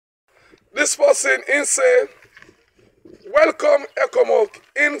This person in say, welcome ECOMOG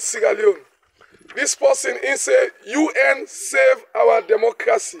in Sierra Leone. This person in say, UN save our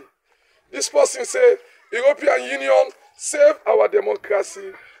democracy. This person say, European Union save our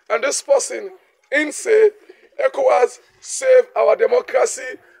democracy. And this person in say, ECOWAS save our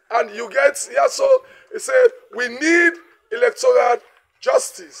democracy. And you get, so he say, we need electoral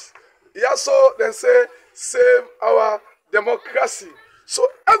justice. So then say, save our democracy. So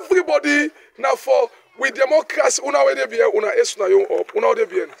everybody now for with democracy, una we de bien, una es una young up, una de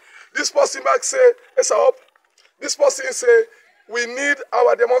bien. This person back say, it's up. This person say, we need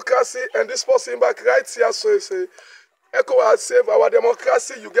our democracy, and this person back right here, so he say, ECOWAS save our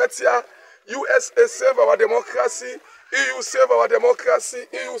democracy. You get here, USA save our democracy, EU save our democracy,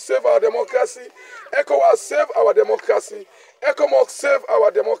 EU save our democracy, ECOWAS save our democracy, ECOMOG save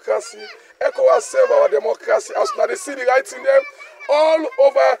our democracy, ECOWAS save our democracy. As now they see the writing them all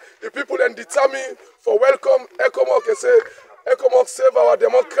over, the people then determine for welcome ECOMOG and say, ECOMOG save our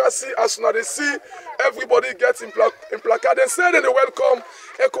democracy. As now they see everybody gets in placard and say that they welcome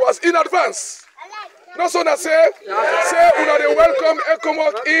ECOWAS in advance. No so na say una they welcome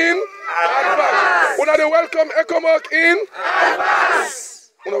ECOMOG in advance. Una they welcome ECOMOG in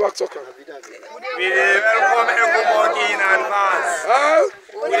advance. Una back talking. We welcome ECOMOG in advance.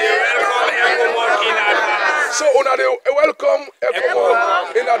 We welcome ECOMOG in advance. So una they welcome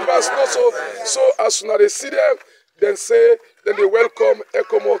ECOMOG in advance. No so as una they see them, then they welcome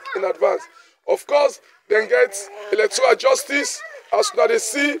ECOMOG in advance. Of course, then get electoral justice. As now they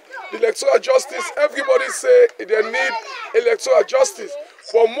see the electoral justice, everybody say they need electoral justice.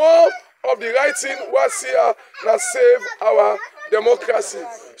 For more of the writing was here that save our democracy.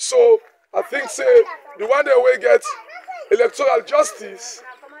 So I think say the one that we get electoral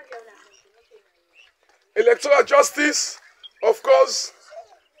justice, of course,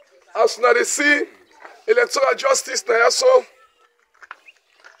 as now they see electoral justice now, so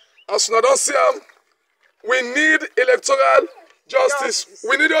as now don't see them, we need electoral justice.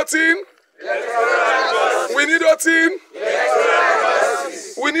 We need your team. We need your team.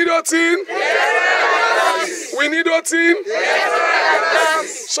 We need your team. We need your team.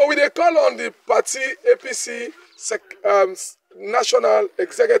 So we they call on the party APC national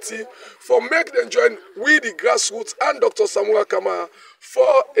executive for make them join with the grassroots and Dr. Samura Kama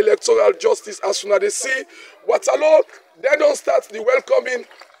for electoral justice. As soon as they see Waterloo, they don't start the welcoming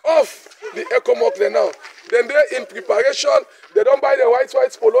of the ECOMOG there now. Then they're in preparation. They don't buy the white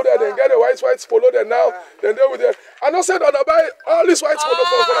polo there. Then get the white polo there now. Then they with there. I don't say that they buy all this white polo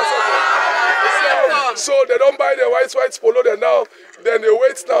for so they don't buy the white polo there now. Then they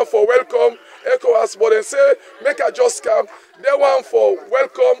wait now for welcome ECOWAS. But they say make a just come. They want for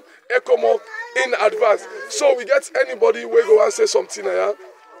welcome ECOMOG in advance. So we get anybody who go and say something here.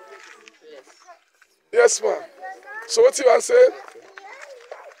 Yes, ma'am. So what you want to say?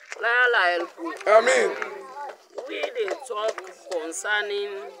 I mean, we dey talk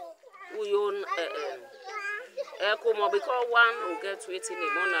concerning we own ECOMOG because one will get waiting the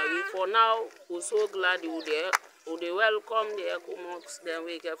money. For now, we're so glad you there. We welcome the ECOMOGs, then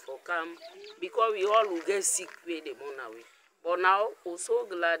we get for camp because we all will get sick with the money. But now we're so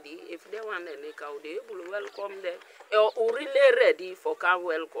glad if they want to make out, they will welcome them. We're really ready for camp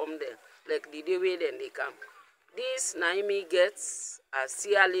welcome them like the day we then they come. This Naimi gets a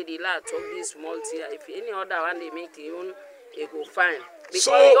Sia lady la talk this multi. If any other one they make it own, they go fine. Because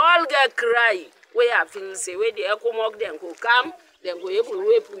so, we all get cry. We have feel say where the ECOMOG then go come, then go able to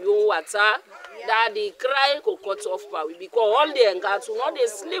wait for your water. That the cry go cut off power. Because all the engats who not they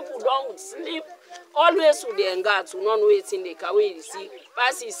sleep, who don't sleep. Always with the engats who not waiting the car where you see.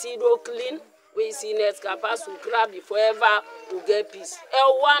 Pass you see do clean. We see net pass to grab before ever we get peace.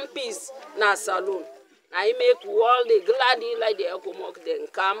 One piece na saloon. I make all the glady like the ECOMOG then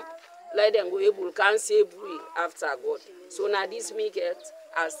come, let them go able can save we after God. So now this make it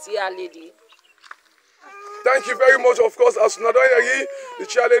as Sia lady. Thank you very much. Of course, as Nadoyagi, the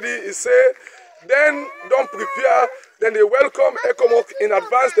chair lady is say, then don't prepare. Then they welcome ECOMOG in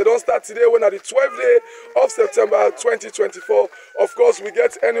advance. They don't start today when at the 12th day of September 2024. Of course, we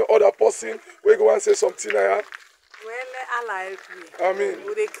get any other person. We go and say something here. Well, Allah help me. I mean,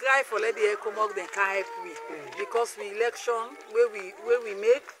 we they cry for let the ECOMOG then can help me because we election where we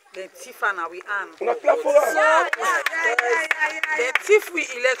make the thief and we earn. Una clap for us. The thief we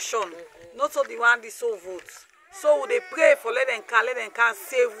election, not so the one they so votes. So they pray for let them can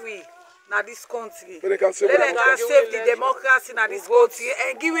save we now this country. Let them can save the democracy now this country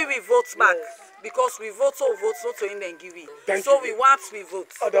and give we votes back. Because we vote so votes not to in then give it. So we want we vote.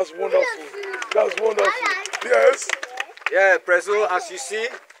 Oh, that's wonderful. That's wonderful. Yes. Yeah, Preso, as you see,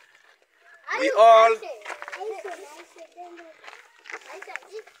 we all...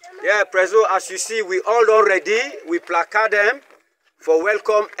 Yeah, Prezo, as you see, we all done ready. We placard them for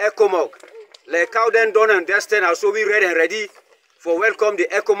welcome ECOMOG. Like how them done and destined, so we ready for welcome the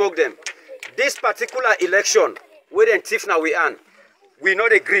ECOMOG them. This particular election, where the thief now we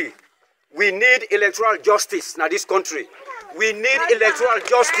not agree. We need electoral justice in this country. We need electoral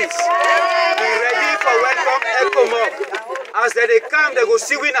justice. We ready for welcome ECOMOG. As they come, they go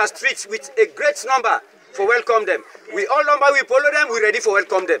see we in our streets with a great number for welcome them. We all number, we follow them, we ready for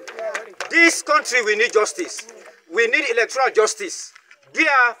welcome them. This country, we need justice. We need electoral justice.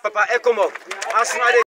 Dear Papa ECOMOG, as